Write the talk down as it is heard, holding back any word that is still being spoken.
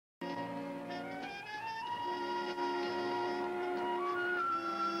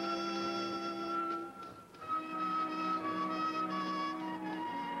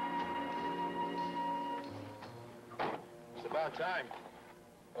about time.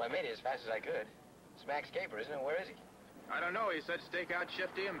 Well, I made it as fast as I could. It's Mac's caper, isn't it? Where is he? I don't know. He said stake out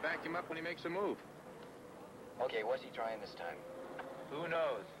Shifty and back him up when he makes a move. Okay, what's he trying this time? Who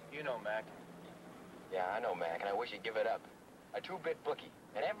knows? You know Mac. Yeah, I know Mac, and I wish he'd give it up. A two-bit bookie.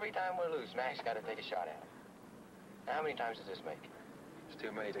 And every time we lose, Mac's got to take a shot at him. Now, how many times does this make? It's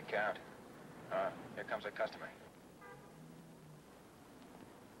too many to count. Here comes a customer.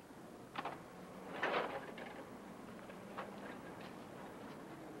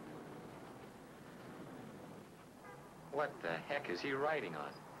 What the heck is he writing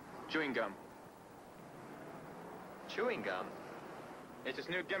on? Chewing gum. Chewing gum? It's his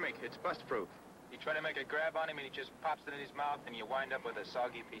new gimmick. It's bust-proof. You try to make a grab on him, and he just pops it in his mouth, and you wind up with a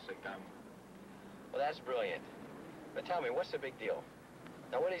soggy piece of gum. Well, that's brilliant. But tell me, what's the big deal?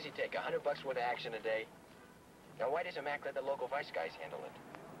 Now, what does he take, $100 worth of action a day? Now, why doesn't Mac let the local vice guys handle it?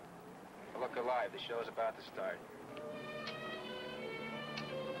 Look alive. The show's about to start.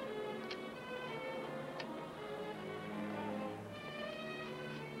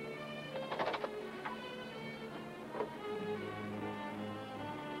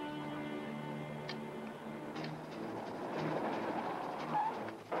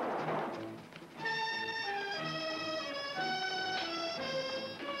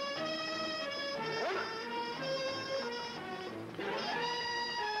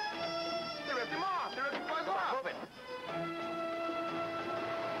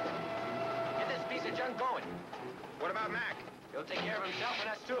 Going. What about Mac? He'll take care of himself and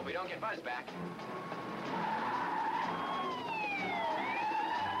us, too, if we don't get Fuzz back.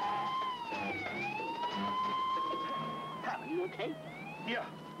 Pal, are you okay? Yeah,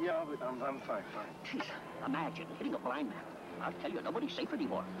 but I'm fine. Jeez, imagine hitting a blind man. I'll tell you, nobody's safe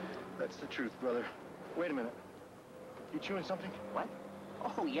anymore. That's the truth, brother. Wait a minute. You chewing something? What?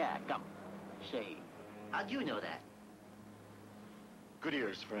 Oh, yeah, gum. Say, how'd you know that? Good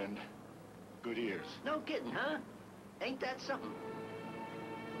ears, friend. Good ears. No kidding, huh? Ain't that something?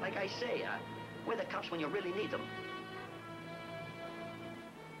 Like I say, we're the cops when you really need them.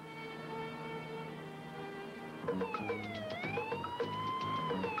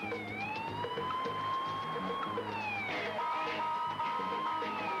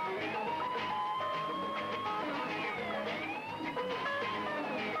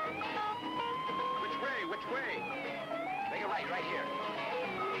 Which way? Make it right here.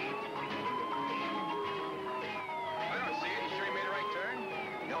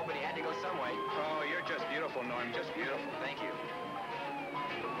 No, but he had to go some way. Oh, you're just beautiful, Norm. Just beautiful. Thank you.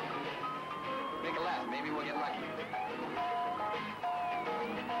 Make a left. Maybe we'll get lucky. There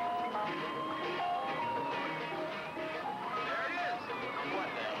it is. What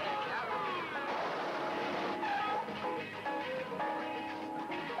the heck happened?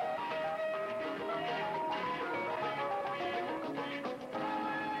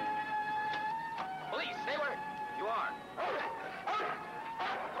 Police, stay where you are.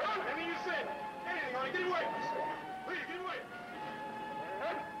 Anything you said. Anything on it. Get away. Please, get away.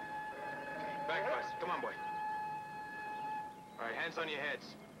 Back, Fuzz. Come on, boy. All right, hands on your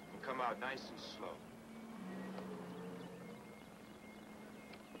heads. And come out nice and slow.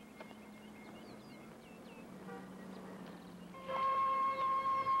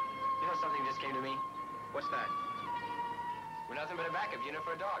 You know something just came to me? What's that? We're nothing but a backup unit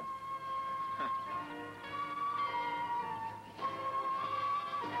for a dog.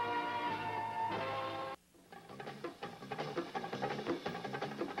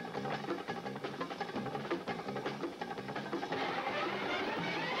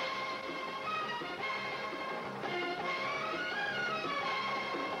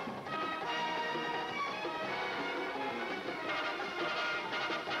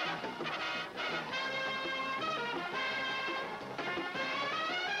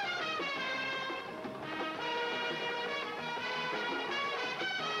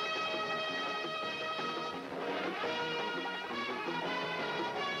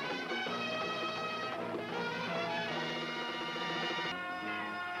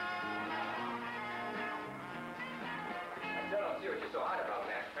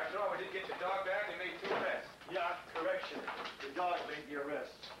 After all, we did get your dog back and made 2 arrests. Yeah, correction. The dog made the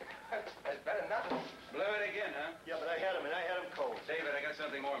arrest. That's better than nothing. Blew it again, huh? Yeah, but I had him cold. David, I got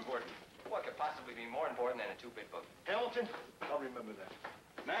something more important. What could possibly be more important than a 2-bit book? Hamilton, I'll remember that.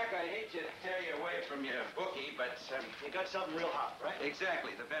 Mac, I hate to tear you away from your bookie, but... You got something real hot, right?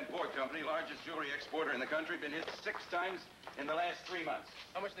 Exactly. The Van Ford Company, largest jewelry exporter in the country, been hit 6 times in the last 3 months.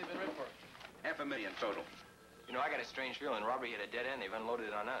 How much they been ripped for? $500,000 total. You know, I got a strange feeling robbery hit a dead end. They've unloaded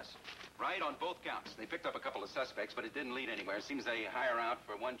it on us. Right, on both counts. They picked up a couple of suspects, but it didn't lead anywhere. It seems they hire out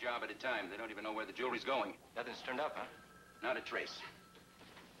for one job at a time. They don't even know where the jewelry's going. Nothing's turned up, huh? Not a trace.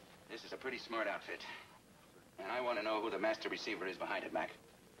 This is a pretty smart outfit. And I want to know who the master receiver is behind it, Mac.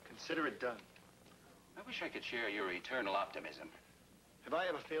 Consider it done. I wish I could share your eternal optimism. Have I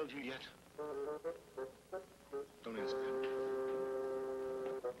ever failed you yet? Don't answer that.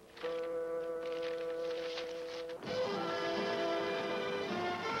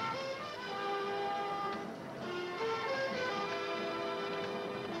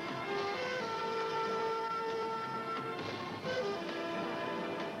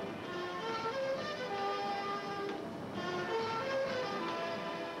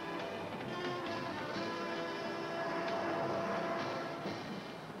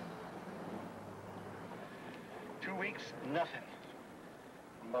 2 weeks, nothing.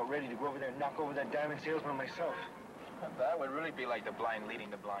 I'm about ready to go over there and knock over that diamond salesman myself. That would really be like the blind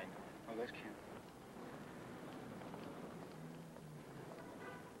leading the blind. Oh, that's cute.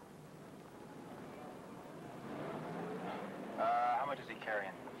 How much is he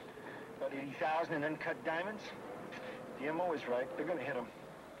carrying? About 80,000 in uncut diamonds. The MO is right. They're gonna hit him.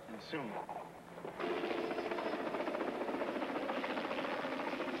 And soon.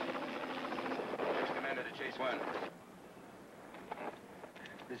 First commander to chase one.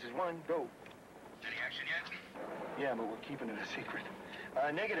 This is one. Go. Any action yet? Yeah, but we're keeping it a secret.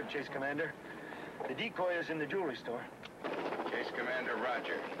 Negative, Chase Commander. The decoy is in the jewelry store. Chase Commander,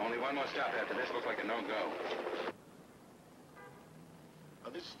 Roger. Only one more stop after this. Looks like a no-go.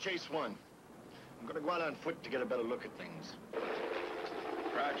 This is Chase 1. I'm gonna go out on foot to get a better look at things.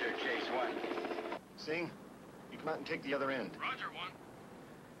 Roger, Chase 1. See? You come out and take the other end. Roger, 1.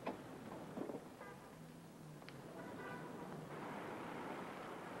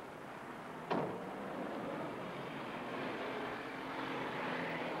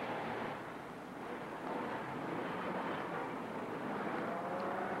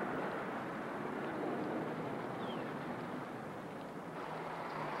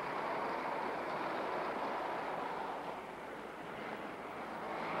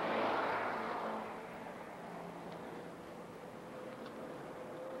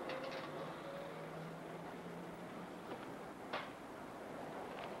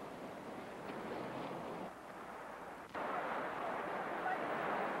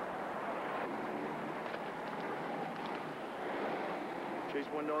 Chase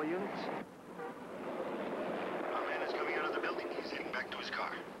 1 to all units. Our man is coming out of the building. He's heading back to his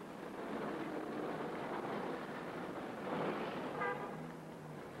car.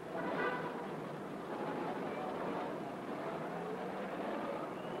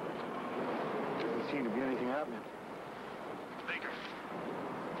 Doesn't seem to be anything happening. Baker.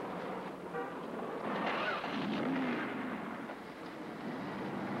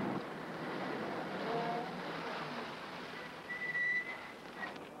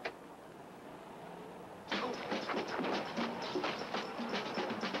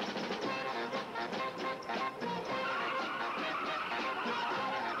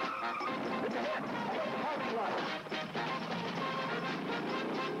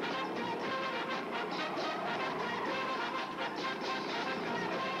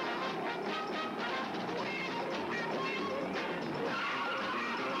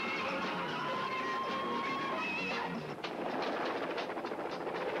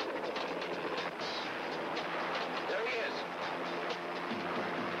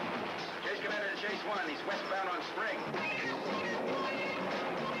 He's westbound on Spring.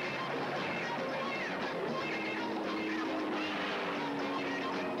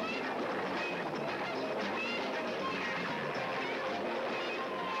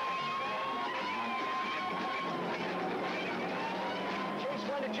 Chase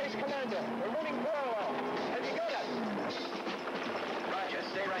 1 to Chase Commander. We're running parallel. Have you got us? Roger,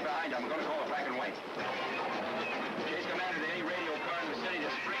 stay right behind him. I'm going to call a black and white. Chase Commander to any radio car in the city to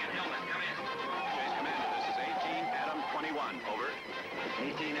Spring and Hillman. Come in. Chase Commander, this is 18 Adam 21. Over.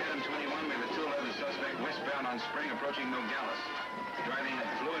 18 Adam 21, we have a 211 suspect westbound on Spring approaching Nogales. Driving a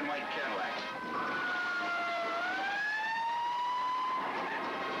blue and white Cadillac.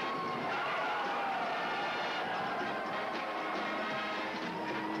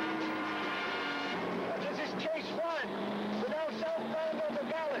 This is Chase 1. We're now southbound on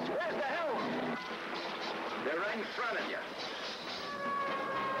Nogales. Where's the helm? They're right in front of you.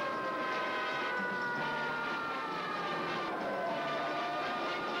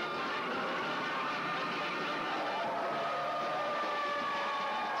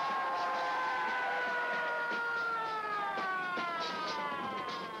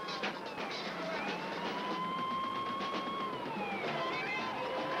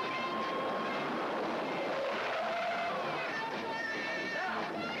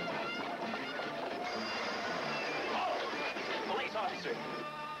 Commander.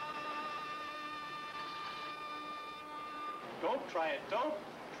 Don't try it. Don't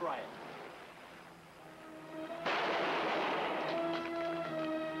try it.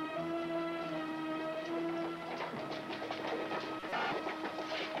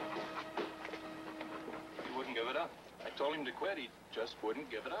 He wouldn't give it up. I told him to quit. He just wouldn't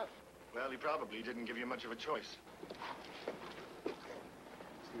give it up. Well, he probably didn't give you much of a choice.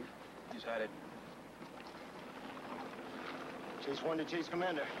 He's had it. Chase 1 to Chase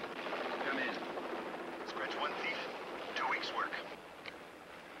Commander. Come in. Scratch 1 thief, 2 weeks' work.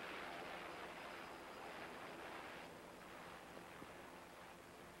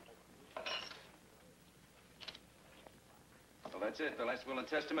 Well, that's it. The last will and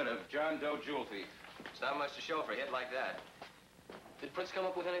testament of John Doe jewel thief. It's not much to show for a hit like that. Did Prince come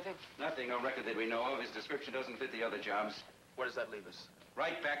up with anything? Nothing, no record that we know of. His description doesn't fit the other jobs. Where does that leave us?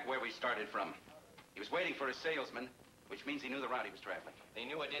 Right back where we started from. He was waiting for a salesman, which means he knew the route he was traveling. He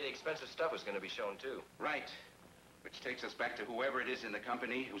knew what day the expensive stuff was going to be shown, too. Right. Which takes us back to whoever it is in the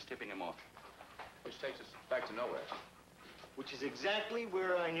company who's tipping him off. Which takes us back to nowhere. Which is exactly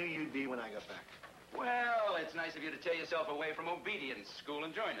where I knew you'd be when I got back. Well, it's nice of you to tear yourself away from obedience school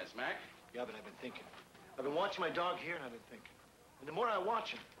and join us, Mac. Yeah, but I've been thinking. I've been watching my dog here, and I've been thinking. And the more I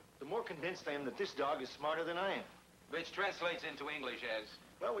watch him, the more convinced I am that this dog is smarter than I am. Which translates into English as...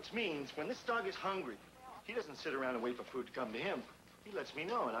 Well, which means when this dog is hungry, he doesn't sit around and wait for food to come to him. He lets me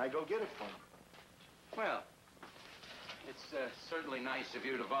know, and I go get it for him. Well, it's certainly nice of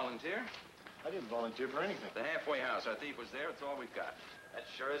you to volunteer. I didn't volunteer for anything. The halfway house. Our thief was there. It's all we've got. That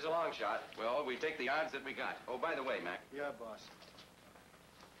sure is a long shot. Well, we take the odds that we got. Oh, by the way, Mac. Yeah, boss.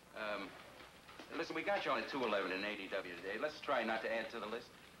 Listen, we got you on at 211 in ADW today. Let's try not to add to the list.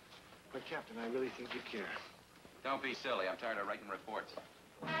 But, Captain, I really think you care. Don't be silly. I'm tired of writing reports.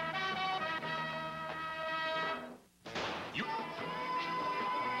 You...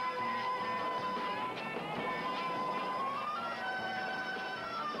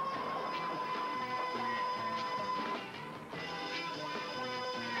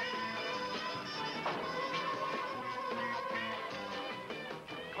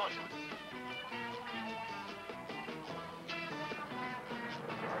 Come on, John.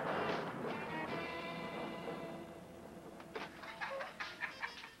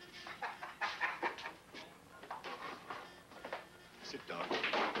 Sit, dog.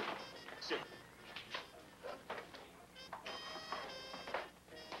 Sit.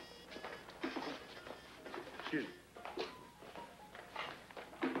 Excuse me.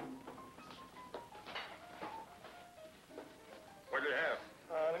 What do you have?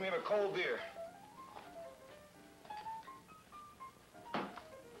 Let me have a cold beer.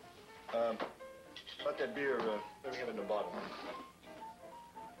 About that beer, let me have it in a bottle.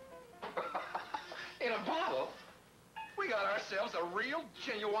 In a bottle? We got ourselves a real,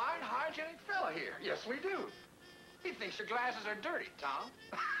 genuine, hygienic fella here. Yes, we do. He thinks your glasses are dirty, Tom.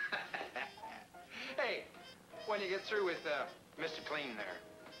 Hey, when you get through with Mr. Clean there,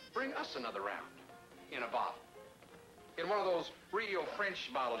 bring us another round in a bottle. In one of those real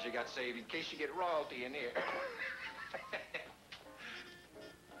French bottles you got saved in case you get royalty in here.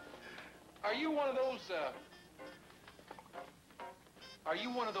 Are you one of those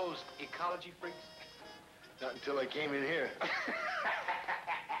ecology freaks? Not until I came in here.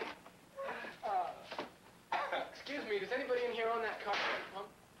 Excuse me, does anybody in here own that car pump?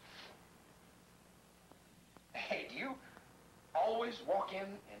 Hey, do you always walk in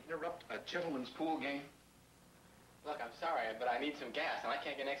and interrupt a gentleman's pool game? Look, I'm sorry, but I need some gas, and I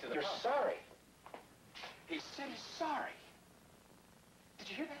can't get next to the You're pump. sorry. He said he's sorry. Did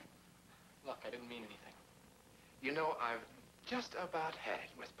you hear that? Look, I didn't mean anything. You know, I've just about had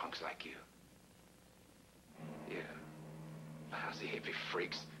it with punks like you. Yeah. Lousy hippie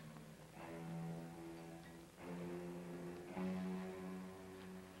freaks.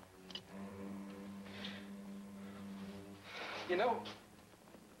 You know,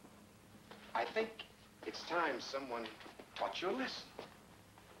 I think it's time someone taught you a lesson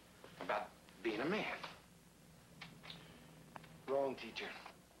about being a man. Wrong, teacher.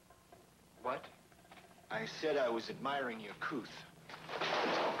 What? I said I was admiring your couth.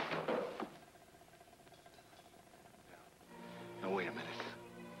 Now, wait a minute.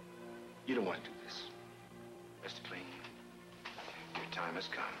 You don't want to do this. Mr. Clean, your time has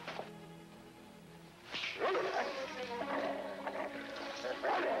come.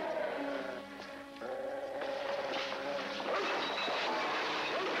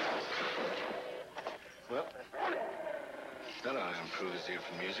 Well, that ought to improve his ear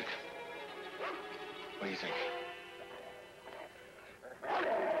for music. What do you think?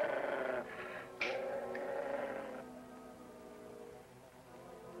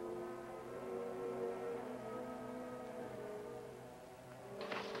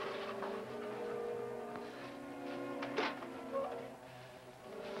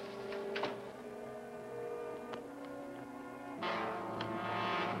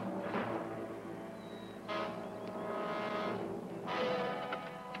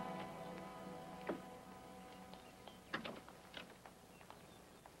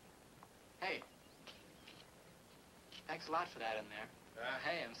 Thanks a lot for that in there.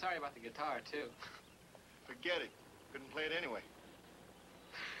 Hey, I'm sorry about the guitar, too. Forget it. Couldn't play it anyway.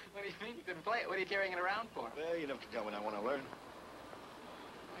 What do you mean you couldn't play it? What are you carrying it around for? Well, you never can tell when I want to learn.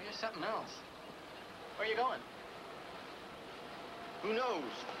 Well, you're something else. Where are you going? Who knows?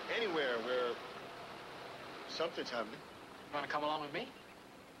 Anywhere where something's happening. You want to come along with me?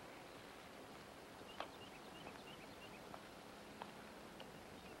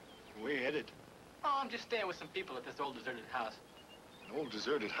 Where you headed? Oh, I'm just staying with some people at this old deserted house. An old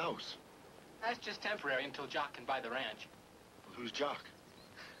deserted house. That's just temporary until Jock can buy the ranch. Well, who's Jock?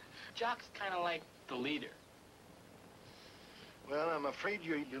 Jock's kind of like the leader. Well, I'm afraid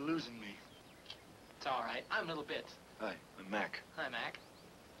you're losing me. It's all right. I'm Little Bits. Hi, I'm Mac. Hi, Mac.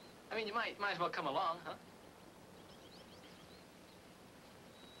 I mean, you might as well come along, huh?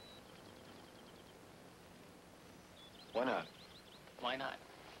 Why not? Why not?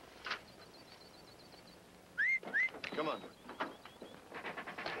 Come on.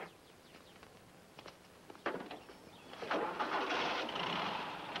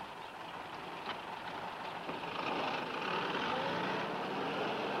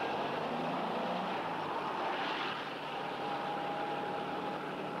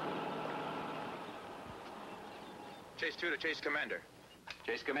 Chase 2 to Chase Commander.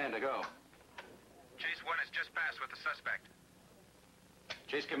 Chase Commander, go. Chase 1 is just passed with the suspect.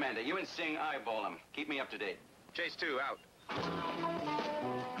 Chase Commander, you and Singh eyeball him. Keep me up to date. Chase 2 out.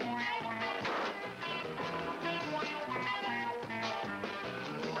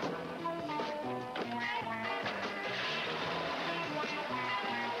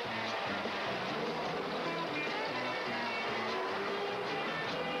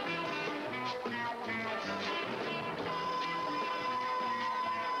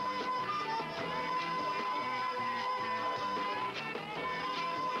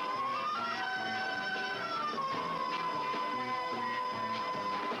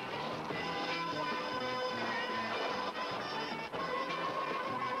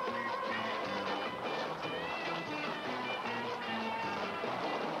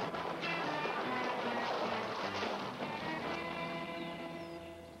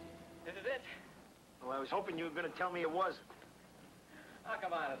 Well, I was hoping you were going to tell me it wasn't. Oh,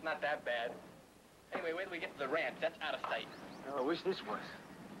 come on. It's not that bad. Anyway, wait till we get to the ranch. That's out of sight. Well, I wish this was.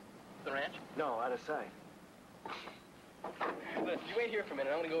 The ranch? No, out of sight. Listen, you wait here for a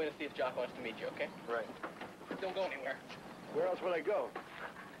minute. I'm going to go in and see if Jock wants to meet you, okay? Right. Don't go anywhere. Where else would I go?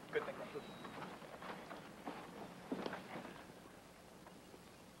 Good thing.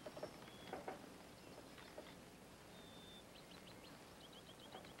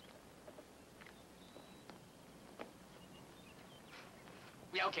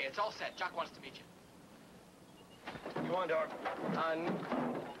 Yeah, okay, it's all set. Jock wants to meet you. Come on, dog.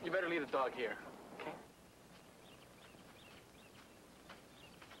 You better leave the dog here, okay?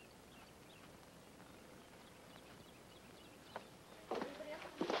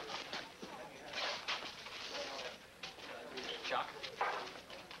 Jock.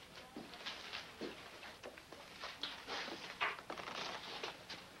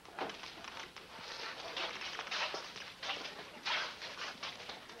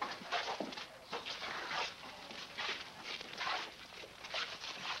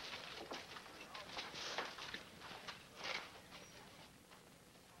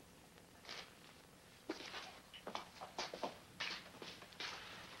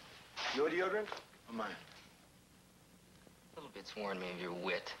 Your deodorant or mine? Little Bits warned me of your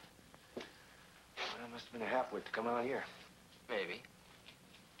wit. Well, that must have been a half-wit to come out here. Maybe.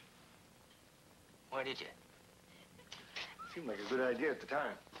 Why did you? Seemed like a good idea at the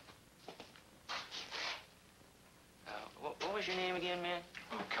time. What was your name again, man?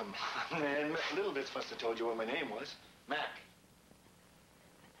 Oh, come on, man. Little Bits must have told you what my name was. Mac.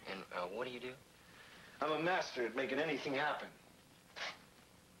 And what do you do? I'm a master at making anything happen.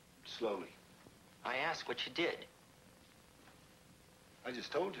 Slowly. I asked what you did. I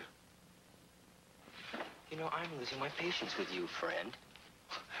just told you. You know, I'm losing my patience with you, friend.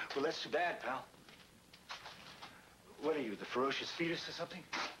 Well, that's too bad, pal. What are you, the ferocious fetus or something?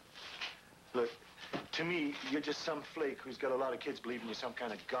 Look, to me, you're just some flake who's got a lot of kids believing you're some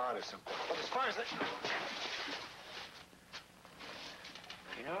kind of god or something. But as far as that...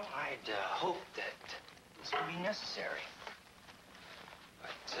 You know, I'd hoped that this would be necessary.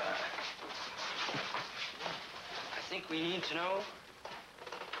 But, I think we need to know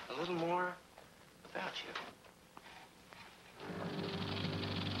a little more about you.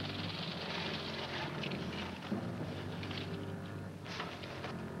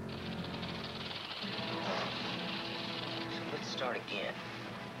 So let's start again.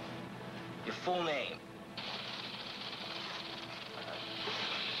 Your full name.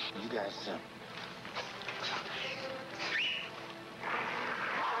 guys,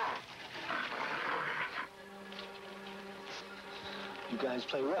 you guys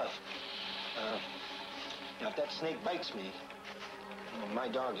play rough. Now, if that snake bites me, well, my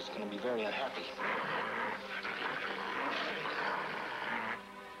dog is going to be very unhappy.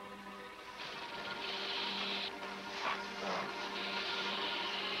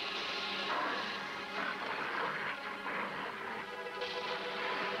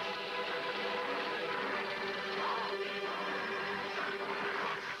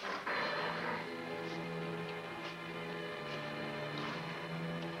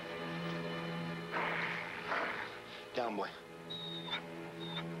 Down, boy.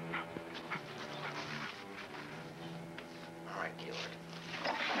 All right, Gaylord.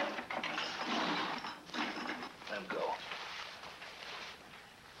 Let him go.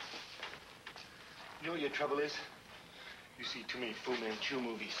 You know what your trouble is? You see too many Fu Manchu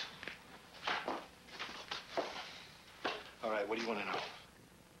movies. All right, what do you want to know?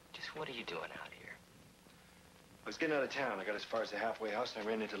 Just what are you doing out here? I was getting out of town. I got as far as the halfway house, and I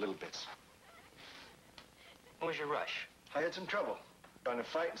ran into Little Bits. What was your rush? I had some trouble. Got in a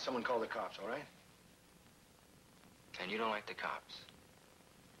fight, and someone called the cops, all right? And you don't like the cops?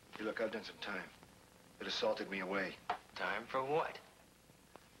 Hey, look, I've done some time. It assaulted me away. Time for what?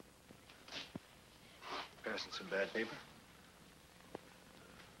 Passing some bad paper.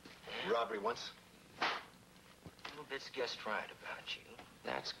 Robbery once. Little Bit's guessed right about you.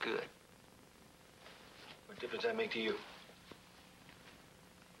 That's good. What difference does that make to you?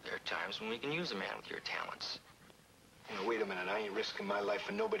 There are times when we can use a man with your talents. Now, wait a minute. I ain't risking my life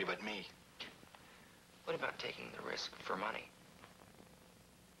for nobody but me. What about taking the risk for money?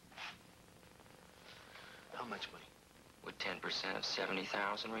 How much money? Would 10% of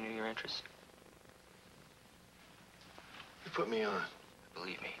 70,000 renew your interest? You put me on.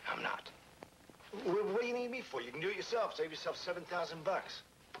 Believe me, I'm not. What do you need me for? You can do it yourself. Save yourself $7,000.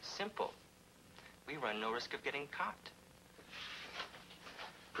 Simple. We run no risk of getting caught.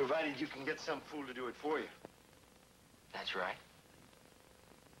 Provided you can get some fool to do it for you. That's right.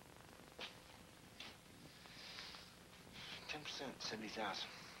 10%, 70,000.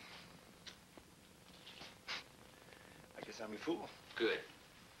 I guess I'm your fool. Good.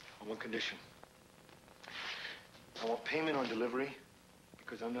 On one condition. I want payment on delivery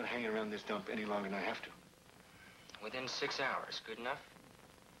because I'm not hanging around this dump any longer than I have to. Within 6 hours, good enough?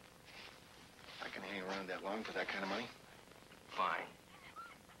 I can hang around that long for that kind of money. Fine.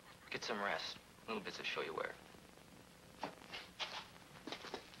 Get some rest. Little Bits will show you where.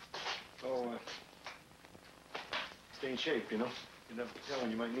 Oh, stay in shape, you know? You never tell when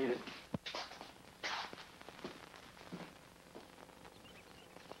you might need it.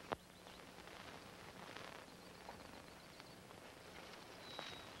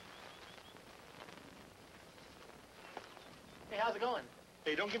 Hey, how's it going?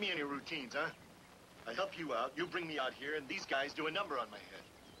 Hey, don't give me any routines, huh? I help you out, you bring me out here, and these guys do a number on my head.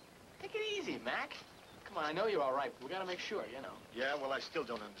 Take it easy, Mac. Come on, I know you're all right, but we gotta make sure, you know. Yeah, well, I still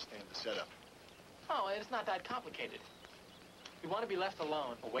don't understand the setup. Oh, it's not that complicated. We want to be left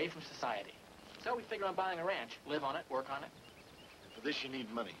alone, away from society. So we figure on buying a ranch, live on it, work on it. For this, you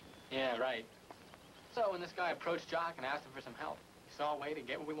need money. Yeah, right. So when this guy approached Jock and asked him for some help, he saw a way to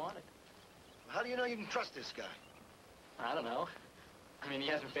get what we wanted. Well, how do you know you can trust this guy? I don't know. I mean, he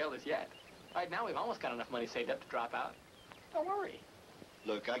hasn't failed us yet. Right now, we've almost got enough money saved up to drop out. Don't worry.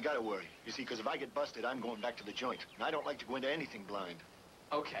 Look, I gotta worry. You see, because if I get busted, I'm going back to the joint. And I don't like to go into anything blind.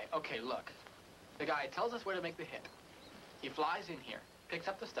 Okay, look. The guy tells us where to make the hit. He flies in here, picks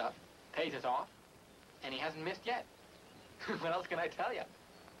up the stuff, pays us off, and he hasn't missed yet. What else can I tell you?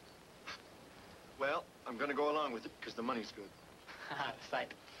 Well, I'm gonna go along with it, because the money's good. Haha,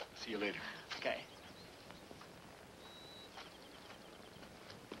 sight. See you later. Okay.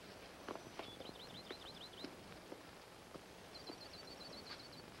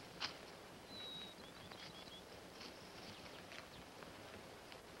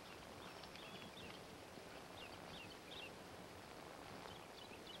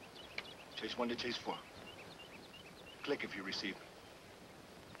 Chase 1 to Chase 4. Click if you receive.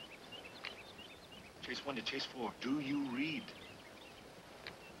 Chase 1 to Chase 4. Do you read?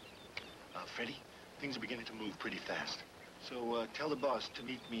 Freddie, things are beginning to move pretty fast. So tell the boss to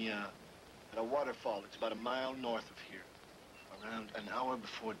meet me at a waterfall that's about a mile north of here. Around an hour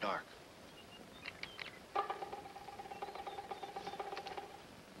before dark.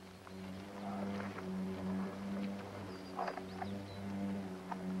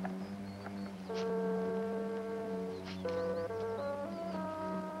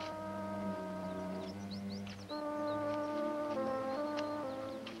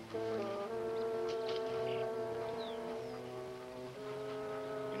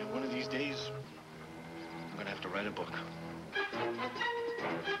 write a book.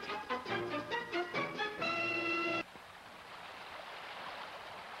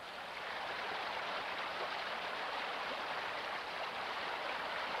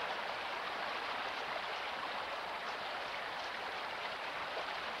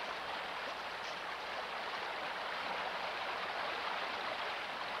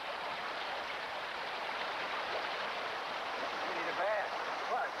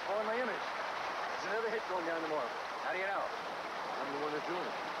 Spoiling my image. There's another hit going down tomorrow. How do you know? I'm the one that's doing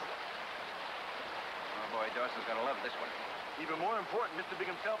it. Oh, boy, Dawson's gonna love this one. Even more important, Mr. Big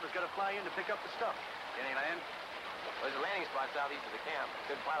himself has got to fly in to pick up the stuff. Any land? Well, there's a landing spot southeast of the camp.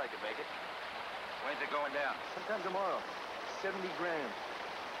 Good pilot could make it. When's it going down? Sometime tomorrow. 70 grand.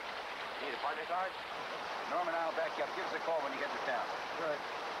 You need a partner card? Norman, I'll back you up. Give us a call when you get to town. Right.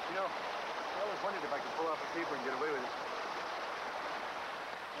 You know, I always wondered if I could pull off a paper and get away with it.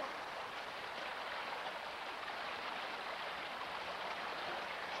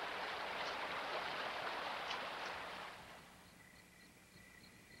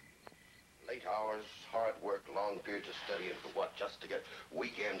 Late hours, hard work, long periods of study, and for what? Just to get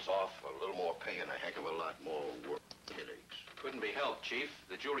weekends off, a little more pay, and a heck of a lot more work. Headaches. Couldn't be helped, Chief.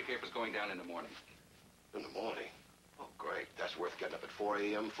 The jewelry caper's going down in the morning. In the morning? Oh, great. That's worth getting up at 4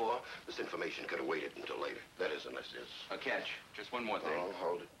 a.m. for? This information could have waited until later. That is, unless there's... A catch. Just one more thing. Oh,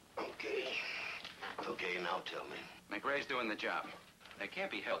 hold it. Okay. Okay, now tell me. McRae's doing the job. It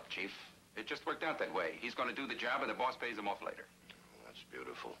can't be helped, Chief. It just worked out that way. He's going to do the job, and the boss pays him off later. That's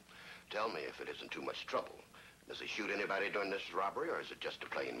beautiful. Tell me if it isn't too much trouble. Does he shoot anybody during this robbery, or is it just a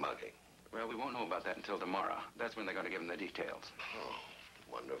plain mugging? Well, we won't know about that until tomorrow. That's when they're going to give him the details. Oh,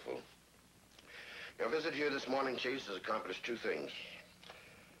 wonderful. Your visit here this morning, Chase, has accomplished two things.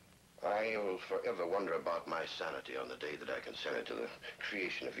 I will forever wonder about my sanity on the day that I consented to the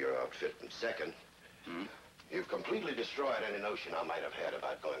creation of your outfit. And second, you've completely destroyed any notion I might have had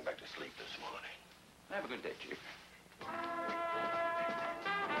about going back to sleep this morning. Have a good day, Chief.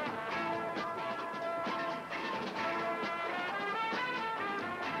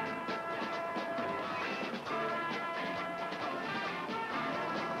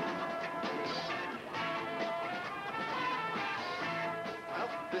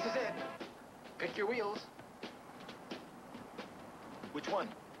 This is it. Pick your wheels. Which one?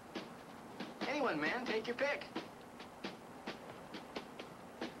 Anyone, man. Take your pick.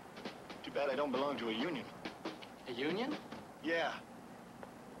 Too bad I don't belong to a union. A union? Yeah.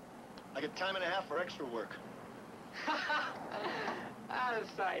 I get time and a half for extra work. Out of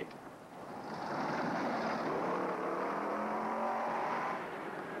sight.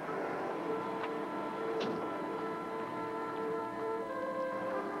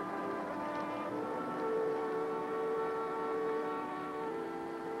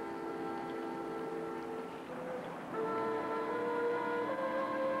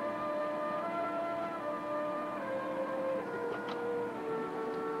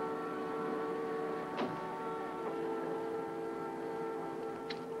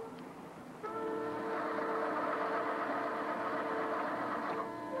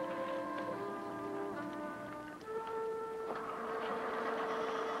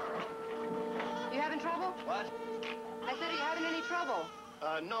 Trouble? What? I said, are you having any trouble?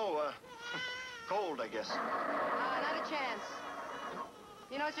 No, cold, I guess. Not a chance.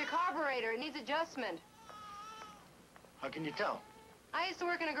 You know, it's your carburetor. It needs adjustment. How can you tell? I used to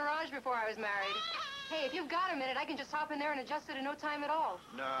work in a garage before I was married. Hey, if you've got a minute, I can just hop in there and adjust it in no time at all.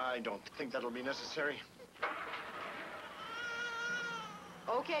 No, I don't think that'll be necessary.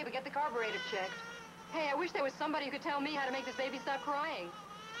 Okay, but get the carburetor checked. Hey, I wish there was somebody who could tell me how to make this baby stop crying.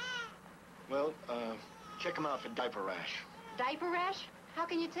 Well, check him out for diaper rash. Diaper rash? How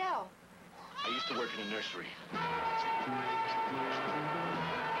can you tell? I used to work in a nursery.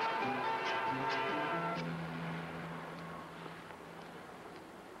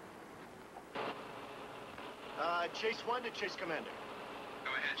 Chase 1 to Chase Commander.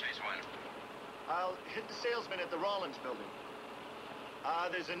 Go ahead, Chase 1. I'll hit the salesman at the Rollins building.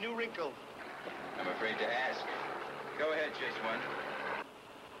 There's a new wrinkle. I'm afraid to ask. Go ahead, Chase 1.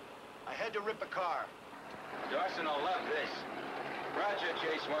 I had to rip a car. Dawson will love this. Roger,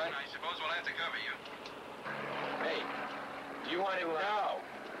 Chase 1. I suppose we'll have to cover you. Hey, do you want to... No.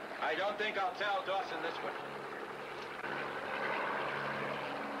 I don't think I'll tell Dawson this one.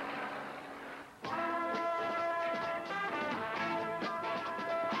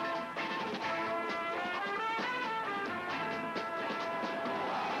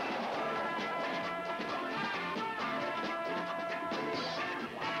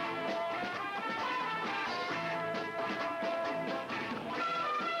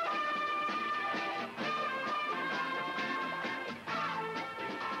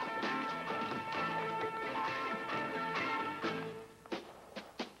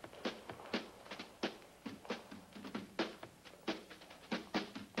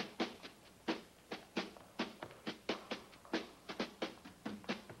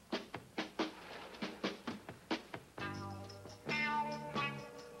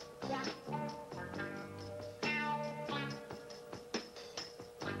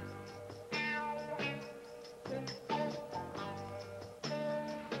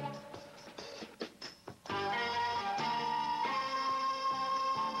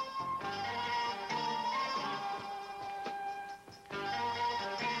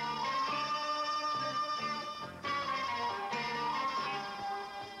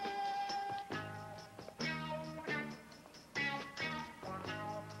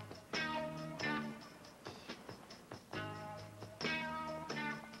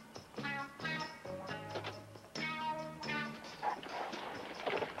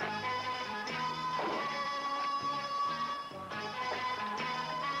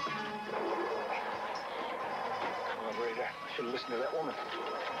 should have listened to that woman.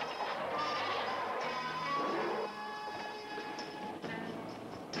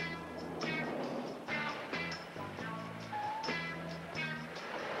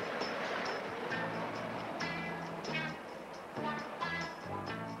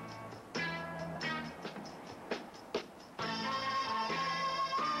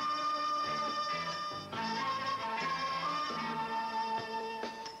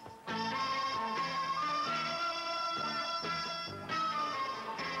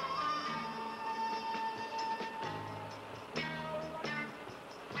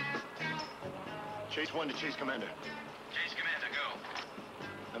 Chase 1 to Chase Commander. Chase Commander, go.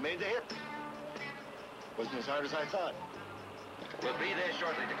 I made the hit. Wasn't as hard as I thought. We'll be there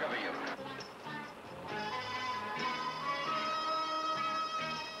shortly to cover you.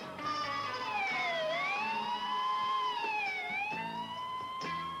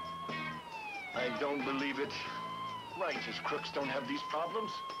 I don't believe it. Righteous crooks don't have these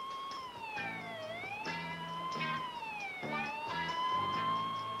problems.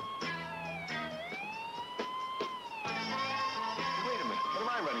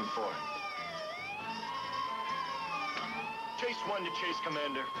 Running for? Chase 1 to Chase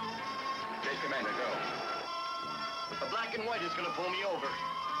Commander. Chase Commander, go. The black and white is gonna pull me over.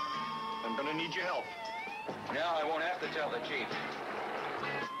 I'm gonna need your help. Now I won't have to tell the chief.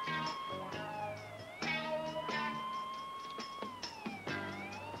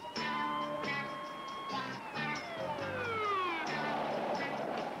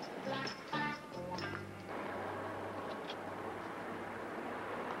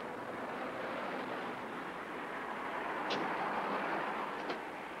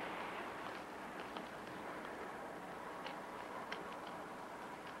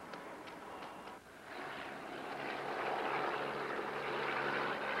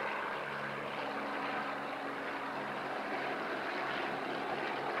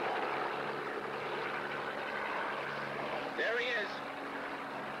 There he is.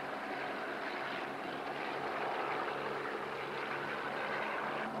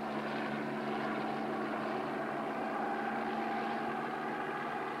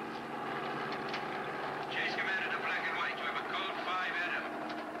 Chase Commander to black and white. You have a code 5 Adam.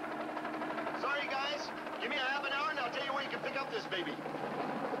 Sorry, guys. Give me a half an hour and I'll tell you where you can pick up this baby.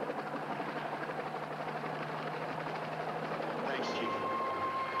 Thanks, Chief.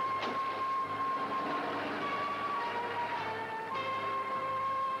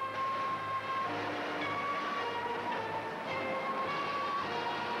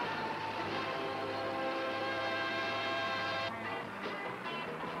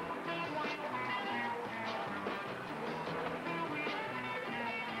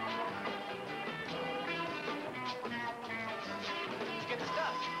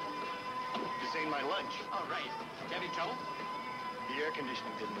 This ain't my lunch. All right. Did you have any trouble? The air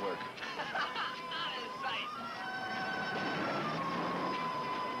conditioning didn't work.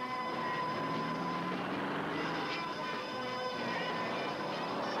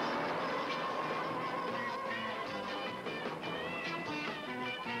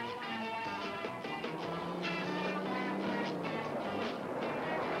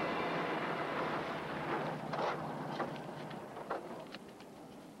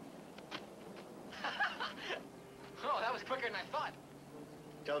 Oh, that was quicker than I thought.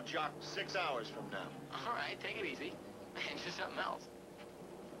 Tell Jock 6 hours from now. All right, take it easy. And do something else.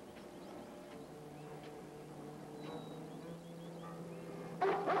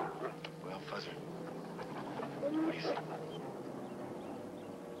 Well, Fuzzer, what do you think?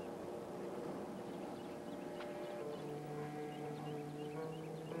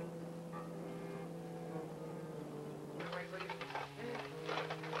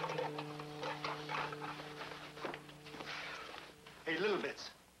 Hey, little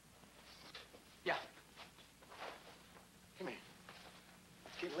bits. Yeah. Come here.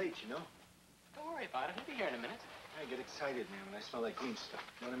 It's getting late, you know? Don't worry about it. He'll be here in a minute. I get excited, man, when I smell that green stuff.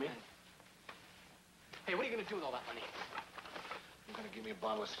 You know what I mean? Hey, what are you going to do with all that money? I'm gonna give me a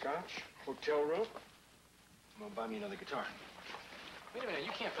bottle of scotch, hotel room. I'm gonna buy me another guitar. Wait a minute.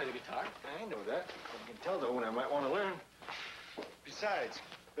 You can't play the guitar. I know that. I can tell, though, when I might want to learn. Besides,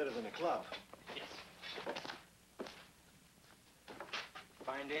 better than a club. Yes.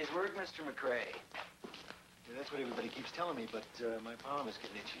 Fine day's work, Mr. McCrae. Yeah, that's what everybody keeps telling me, but my palm is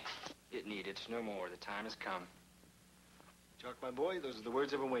getting itchy. It need it's no more. The time has come. Jock, my boy, those are the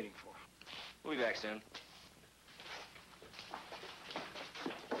words I've been waiting for. We'll be back soon.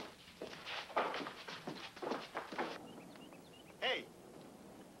 Hey,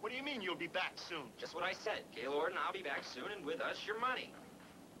 what do you mean you'll be back soon? Just what I said. Gaylord and I'll be back soon, and with us, your money.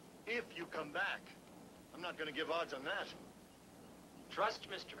 If you come back. I'm not gonna give odds on that. Trust,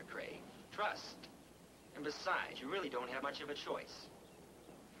 Mr. McRae. Trust. And besides, you really don't have much of a choice.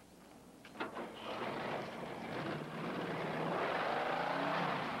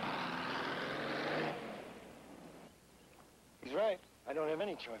 He's right. I don't have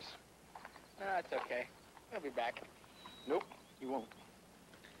any choice. Ah, it's okay. We'll be back. Nope, you won't.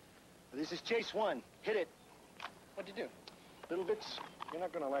 This is chase 1. Hit it. What'd you do? Little bits. You're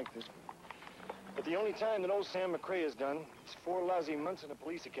not gonna like this. But the only time that old Sam McRae has done is 4 lousy months in a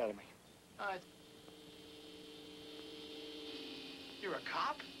police academy. You're a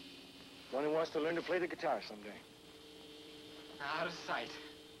cop? One who wants to learn to play the guitar someday. Out of sight.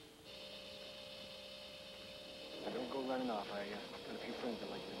 Now, don't go running off. I got a few friends that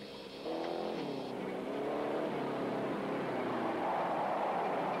like to meet.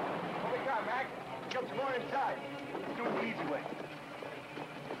 What we got, Mac? Jump some more inside. Let's do it the easy way.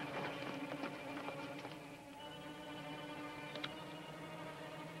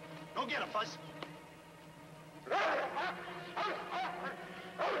 Go get him, Fuzz.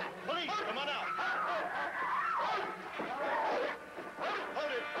 Police, come on out.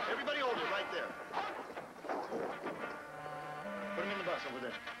 Hold it. Everybody hold it right there. Put him in the bus over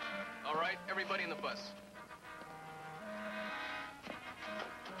there. All right, everybody in the bus.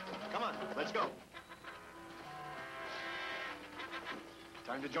 Come on, let's go.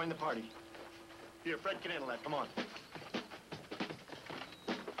 Time to join the party. Here, Fred can handle that. Come on.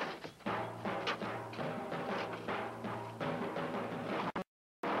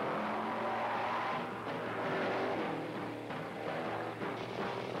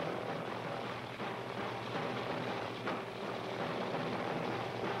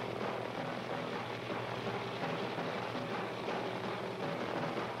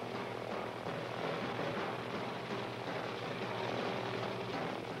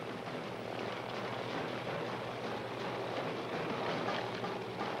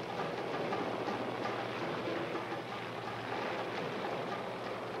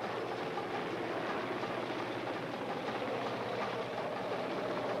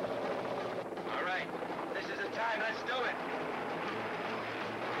 Let's do it.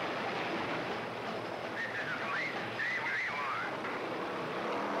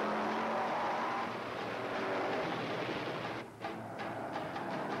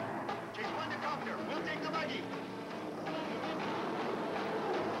 Chase 1 to Custer. We'll take the buggy.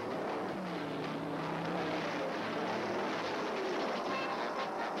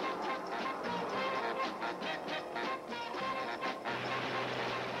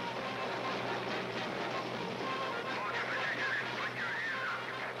 Welcome to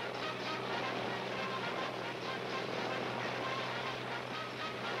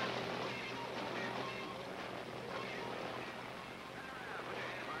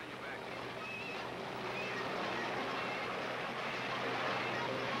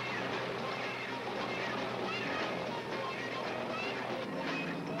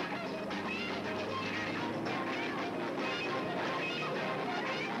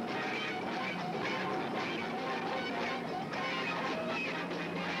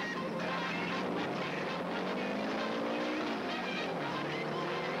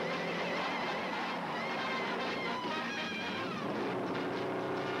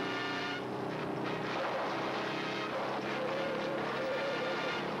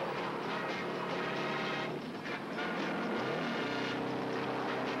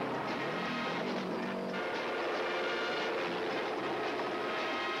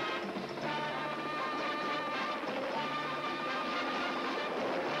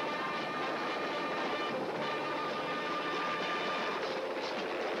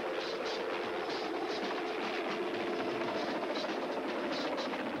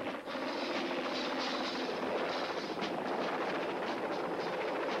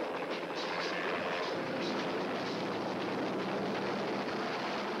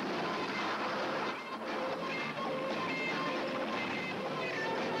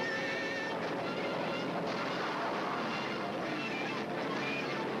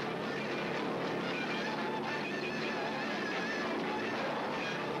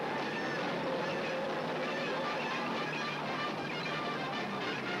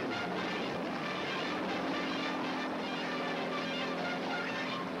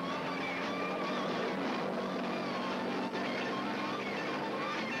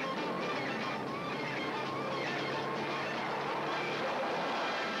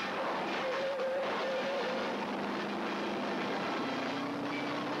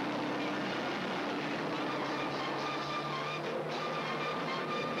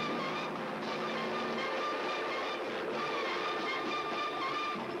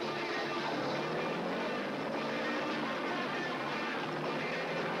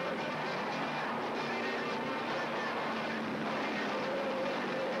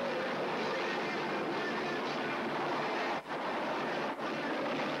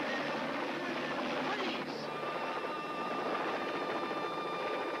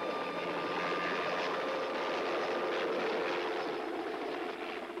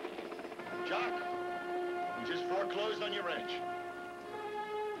your wrench.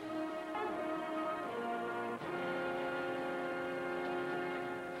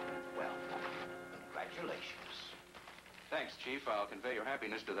 Well, congratulations. Thanks, Chief. I'll convey your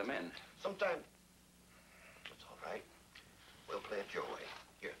happiness to the men. Sometime... It's all right. We'll play it your way.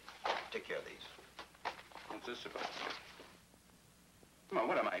 Here, take care of these. What's this about? Come on,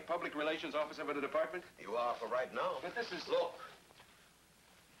 what am I, public relations officer for the department? You are for right now. But this is... Look.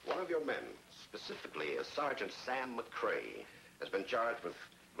 One of your men, specifically a Sergeant Sam McCrae, has been charged with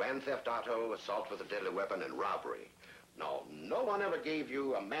grand theft auto, assault with a deadly weapon, and robbery. Now, no one ever gave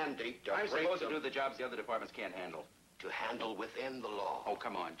you a mandate to I'm break supposed to them- do the jobs the other departments can't handle. to handle within the law. Oh,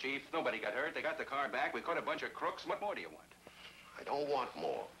 come on, Chief. Nobody got hurt. They got the car back. We caught a bunch of crooks. What more do you want? I don't want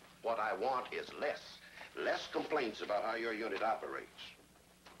more. What I want is less. Less complaints about how your unit operates.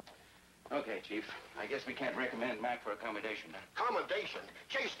 Okay, Chief. I guess we can't recommend Mac for accommodation. Commendation?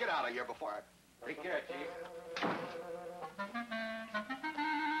 Chase, get out of here before I... Take care, Chief.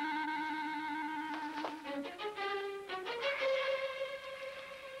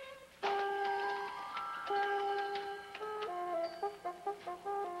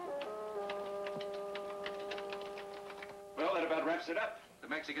 Well, that about wraps it up. The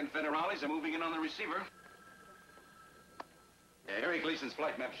Mexican federales are moving in on the receiver. Yeah, Harry Gleason's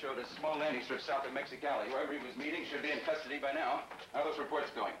flight map showed a small landing strip south of Mexicali. Whoever he was meeting should be in custody by now. How are those reports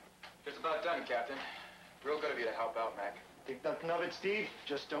going? Just about done, Captain. Real good of you to help out, Mac. Think nothing of it, Steve.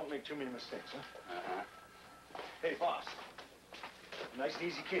 Just don't make too many mistakes, huh? Uh-huh. Hey, boss. Nice and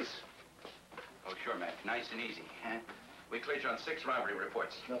easy case. Oh, sure, Mac. Nice and easy, huh? We cleared you on 6 robbery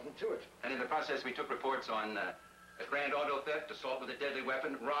reports. Nothing to it. And in the process, we took reports on a grand auto theft, assault with a deadly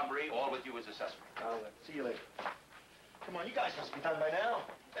weapon, robbery, all with you as a suspect. I'll see you later. Come on, you guys must be done by now.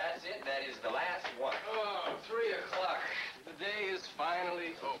 That's it. That is the last one. Oh, 3 o'clock. The day is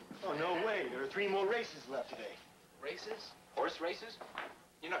finally over. Oh, no way. There are 3 more races left today. Races? Horse races?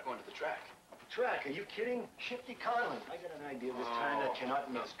 You're not going to the track. Track, are you kidding? Shifty Conlon. I got an idea this time that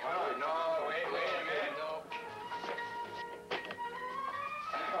cannot miss. Come on. No, wait a minute. No.